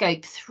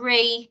scope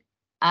 3,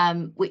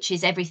 which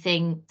is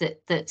everything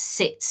that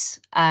sits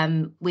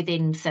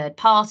within third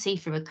party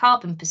from a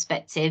carbon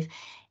perspective,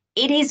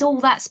 it is all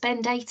that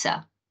spend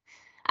data.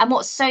 And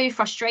what's so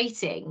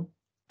frustrating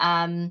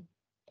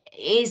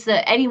is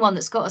that anyone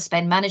that's got a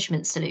spend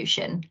management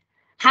solution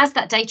has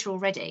that data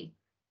already.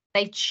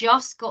 They've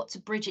just got to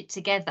bridge it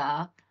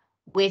together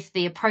with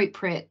the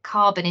appropriate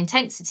carbon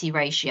intensity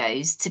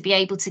ratios to be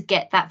able to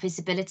get that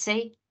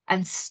visibility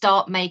and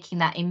start making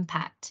that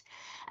impact.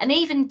 And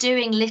even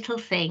doing little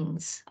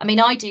things. I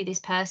mean, I do this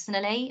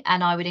personally,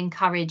 and I would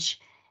encourage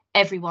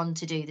everyone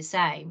to do the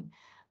same.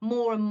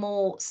 More and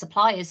more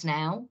suppliers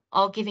now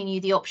are giving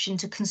you the option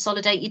to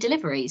consolidate your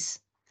deliveries.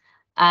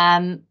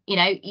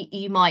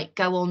 You might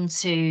go on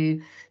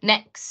to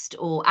Next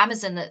or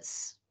Amazon,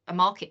 that's a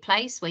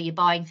marketplace where you're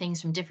buying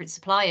things from different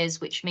suppliers,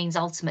 which means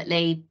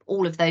ultimately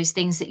all of those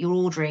things that you're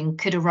ordering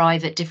could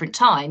arrive at different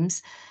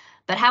times.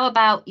 But how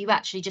about you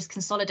actually just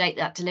consolidate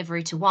that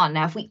delivery to one?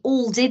 Now, if we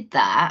all did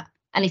that,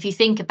 and if you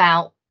think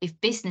about if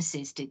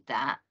businesses did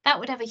that, that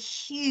would have a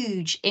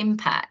huge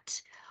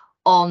impact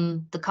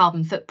on the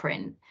carbon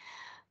footprint.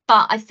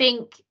 But I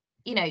think,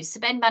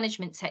 spend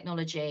management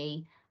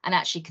technology and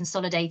actually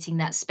consolidating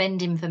that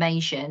spend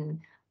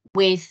information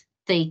with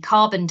the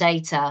carbon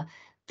data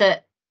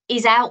that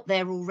is out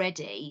there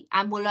already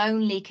and will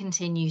only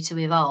continue to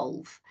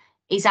evolve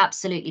is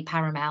absolutely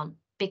paramount,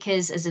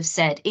 because, as I've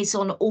said, it's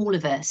on all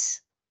of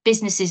us,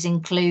 businesses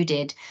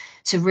included,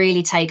 to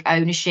really take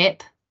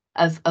ownership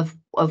of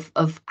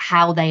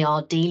how they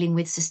are dealing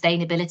with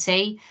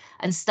sustainability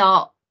and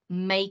start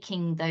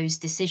making those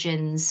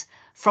decisions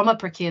from a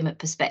procurement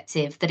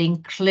perspective that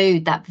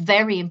include that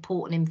very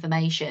important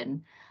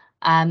information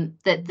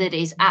that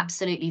is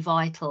absolutely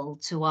vital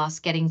to us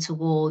getting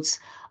towards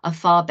a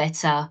far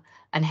better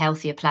and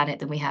healthier planet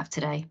than we have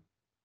today.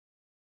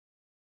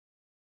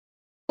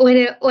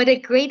 What a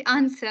great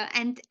answer.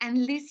 And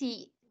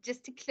Lucy,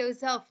 just to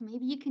close off,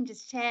 maybe you can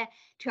just share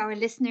to our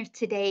listeners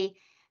today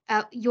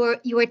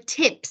your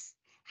tips.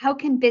 How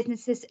can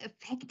businesses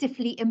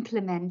effectively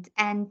implement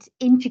and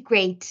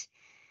integrate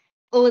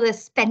all the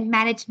spend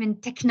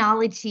management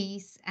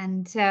technologies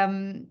and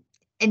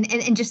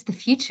just the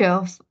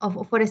future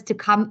of what is to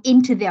come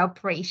into the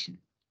operation?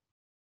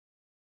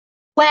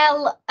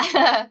 Well,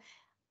 I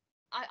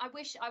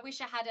wish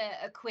I had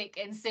a quick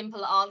and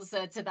simple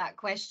answer to that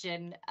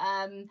question.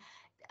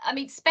 I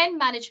mean, spend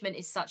management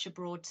is such a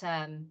broad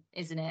term,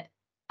 isn't it?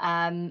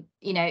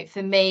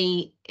 For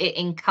me, it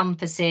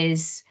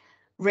encompasses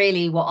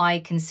really what I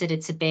consider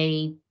to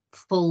be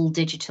full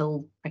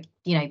digital,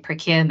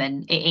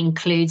 procurement. It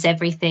includes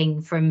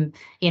everything from,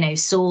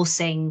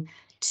 sourcing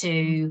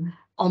to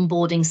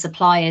onboarding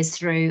suppliers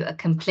through a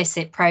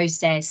complicit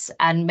process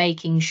and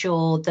making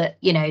sure that,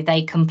 you know,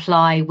 they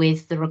comply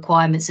with the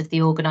requirements of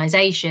the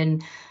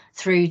organisation,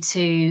 through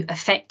to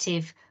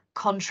effective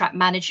contract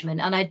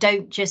management. And I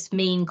don't just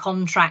mean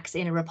contracts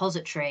in a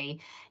repository.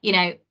 You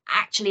know,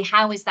 actually,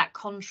 how is that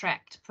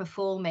contract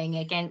performing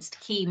against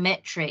key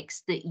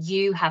metrics that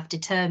you have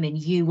determined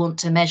you want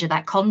to measure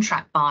that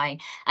contract by?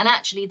 And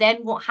actually, then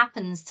what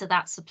happens to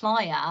that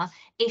supplier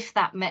if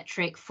that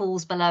metric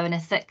falls below an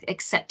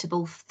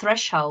acceptable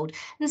threshold?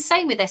 And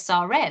same with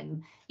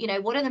SRM. You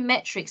know, what are the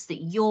metrics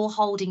that you're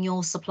holding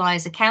your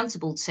suppliers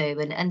accountable to?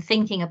 And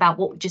thinking about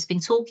what we've just been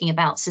talking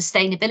about,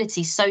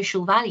 sustainability,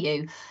 social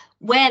value,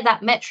 where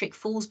that metric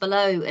falls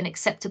below an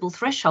acceptable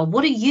threshold,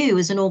 what are you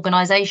as an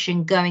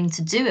organisation going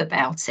to do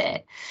about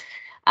it?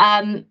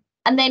 And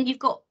then you've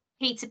got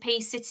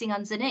P2P sitting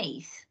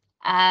underneath.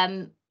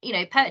 You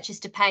know, purchase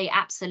to pay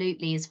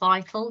absolutely is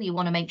vital. You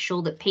want to make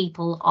sure that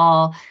people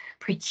are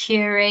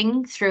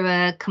procuring through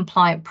a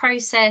compliant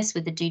process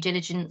with the due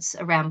diligence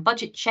around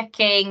budget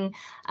checking,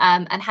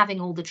 and having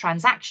all the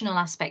transactional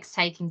aspects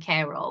taken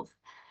care of.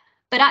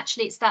 But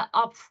actually, it's that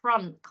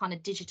upfront kind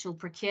of digital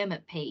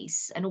procurement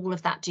piece and all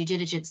of that due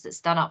diligence that's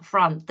done up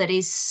front that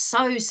is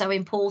so, so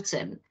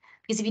important.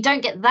 Because if you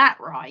don't get that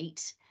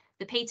right,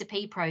 the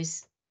P2P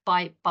process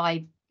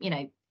by you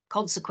know,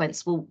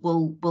 consequence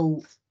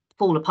will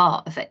fall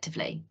apart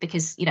effectively,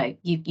 because, you know,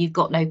 you've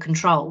got no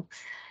control.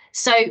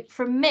 So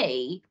for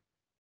me,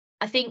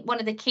 I think one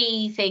of the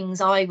key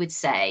things I would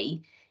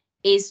say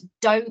is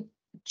don't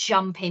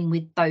jump in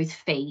with both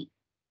feet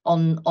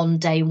on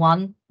day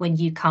one when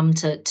you come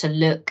to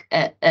look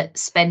at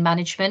spend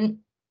management.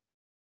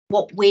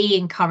 What we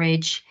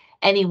encourage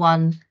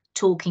anyone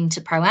talking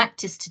to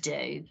Proactis to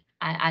do,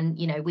 and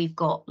you know, we've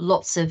got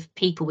lots of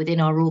people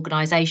within our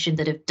organisation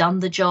that have done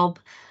the job,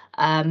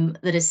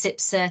 that are SIP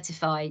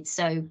certified.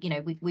 So, you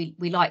know, we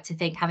like to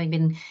think, having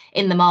been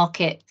in the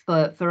market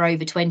for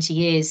over 20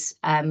 years,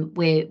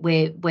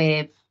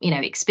 we're you know,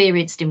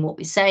 experienced in what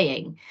we're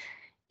saying,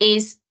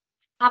 is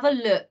have a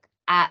look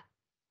at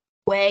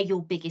where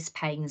your biggest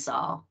pains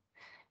are.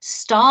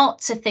 Start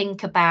to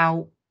think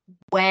about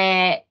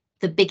where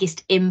the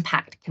biggest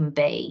impact can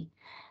be,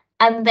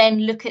 and then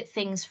look at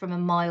things from a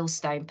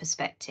milestone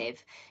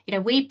perspective. You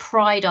know, we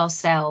pride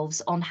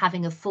ourselves on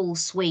having a full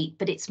suite,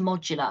 but it's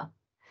modular.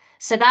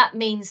 So that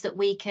means that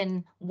we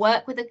can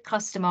work with a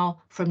customer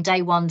from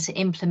day one to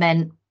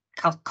implement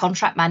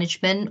contract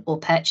management or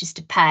purchase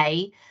to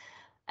pay,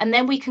 and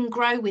then we can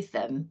grow with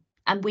them,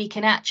 and we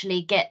can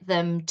actually get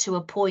them to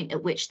a point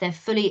at which they're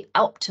fully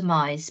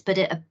optimized, but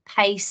at a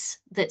pace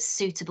that's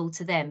suitable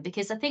to them.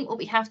 Because I think what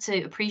we have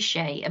to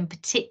appreciate, and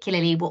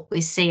particularly what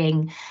we're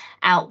seeing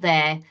out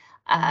there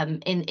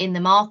in the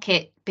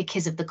market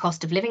because of the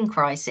cost of living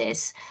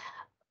crisis,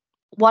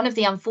 one of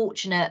the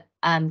unfortunate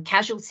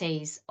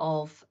casualties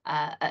of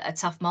a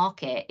tough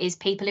market is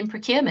people in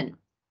procurement.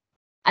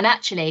 And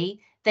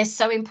actually, they're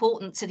so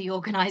important to the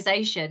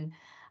organisation.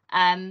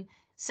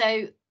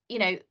 So, you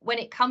know, when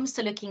it comes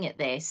to looking at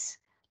this,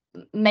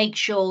 make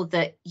sure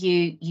that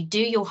you do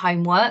your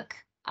homework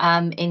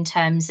in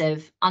terms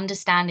of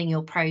understanding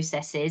your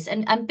processes,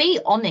 and be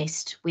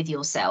honest with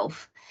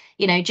yourself.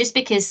 You know, just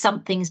because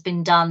something's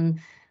been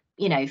done,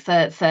 you know,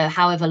 for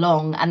however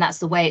long, and that's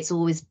the way it's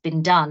always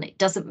been done, it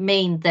doesn't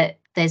mean that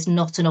there's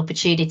not an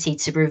opportunity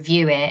to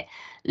review it,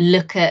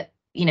 look at,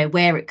 you know,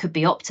 where it could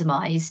be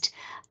optimized,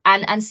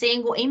 and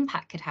seeing what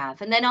impact could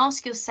have. And then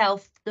ask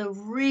yourself the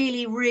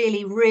really,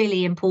 really,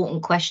 really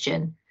important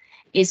question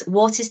is,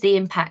 what is the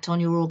impact on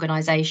your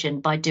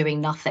organization by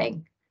doing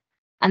nothing?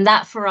 And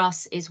that for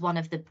us is one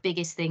of the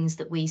biggest things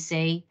that we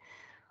see.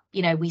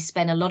 You know, we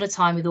spend a lot of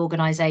time with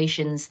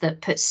organizations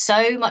that put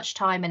so much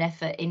time and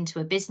effort into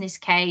a business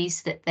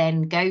case that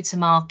then go to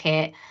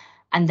market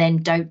and then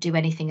don't do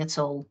anything at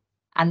all.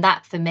 And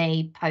that for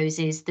me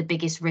poses the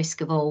biggest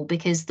risk of all,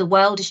 because the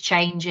world is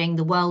changing,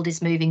 the world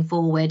is moving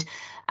forward,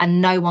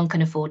 and no one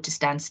can afford to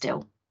stand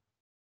still.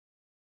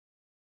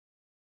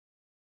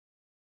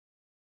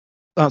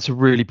 That's a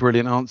really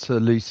brilliant answer,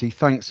 Lucy.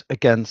 Thanks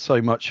again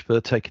so much for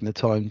taking the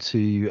time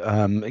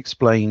to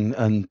explain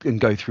and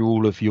go through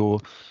all of your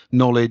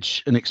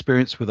knowledge and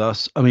experience with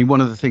us. I mean,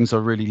 one of the things I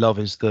really love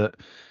is that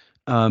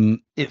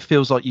it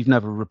feels like you've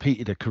never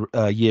repeated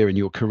a year in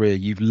your career.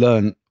 You've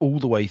learned all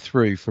the way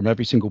through from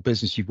every single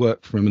business you've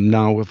worked from, and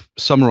now of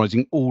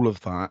summarising all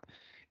of that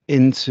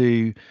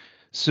into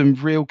some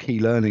real key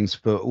learnings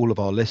for all of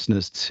our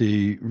listeners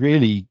to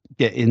really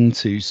get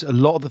into. So a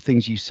lot of the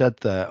things you said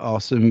there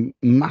are some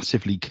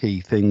massively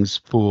key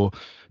things for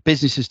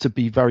businesses to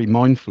be very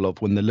mindful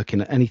of when they're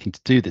looking at anything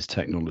to do this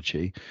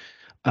technology.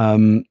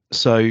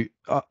 So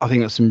I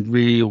think that's some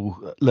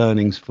real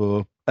learnings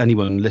for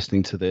anyone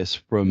listening to this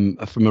from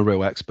a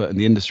real expert in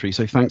the industry.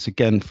 So thanks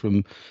again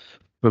from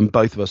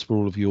both of us for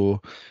all of your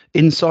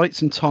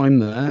insights and time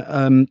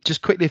there.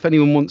 Just quickly, if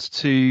anyone wants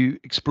to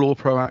explore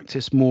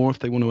Proactis more, if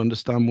they want to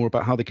understand more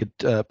about how they could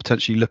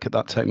potentially look at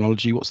that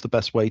technology, what's the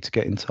best way to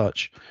get in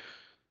touch?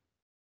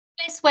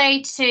 Best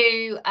way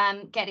to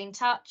get in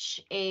touch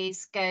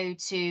is go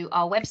to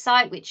our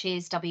website, which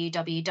is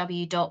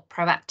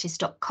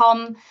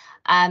www.proactis.com.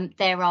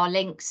 There are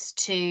links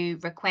to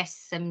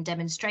request some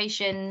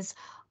demonstrations.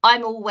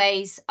 I'm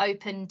always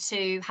open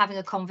to having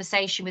a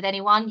conversation with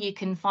anyone. You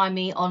can find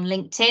me on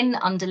LinkedIn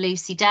under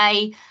Lucy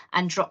Day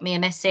and drop me a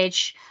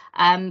message.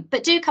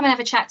 But do come and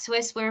have a chat to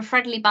us. We're a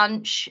friendly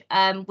bunch.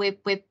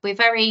 We're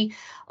very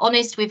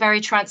honest. We're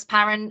very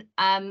transparent.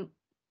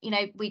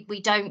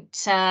 We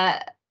don't.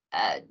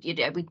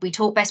 We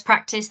talk best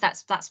practice.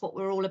 That's what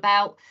we're all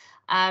about.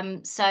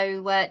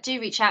 So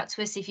do reach out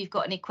to us if you've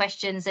got any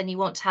questions and you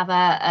want to have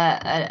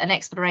an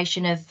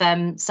exploration of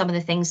some of the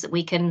things that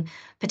we can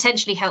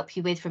potentially help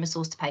you with from a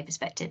source to pay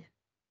perspective.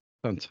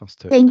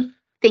 Fantastic.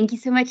 Thank you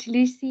so much,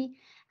 Lucy,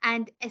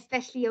 and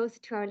especially also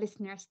to our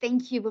listeners.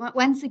 Thank you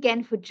once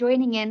again for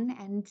joining in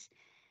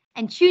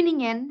and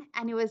tuning in.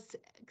 And it was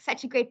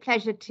such a great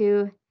pleasure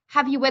to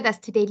have you with us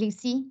today,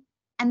 Lucy.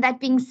 And that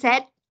being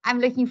said, I'm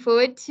looking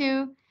forward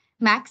to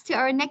Max to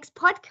our next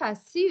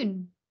podcast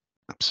soon.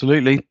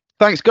 Absolutely.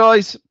 Thanks,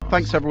 guys.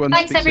 Thanks, everyone.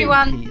 Thanks, Speak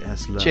everyone.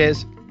 soon.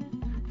 Cheers.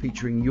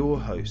 Featuring your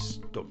hosts,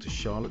 Dr.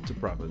 Charlotte de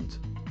Brabant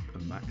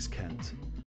and Max Kent.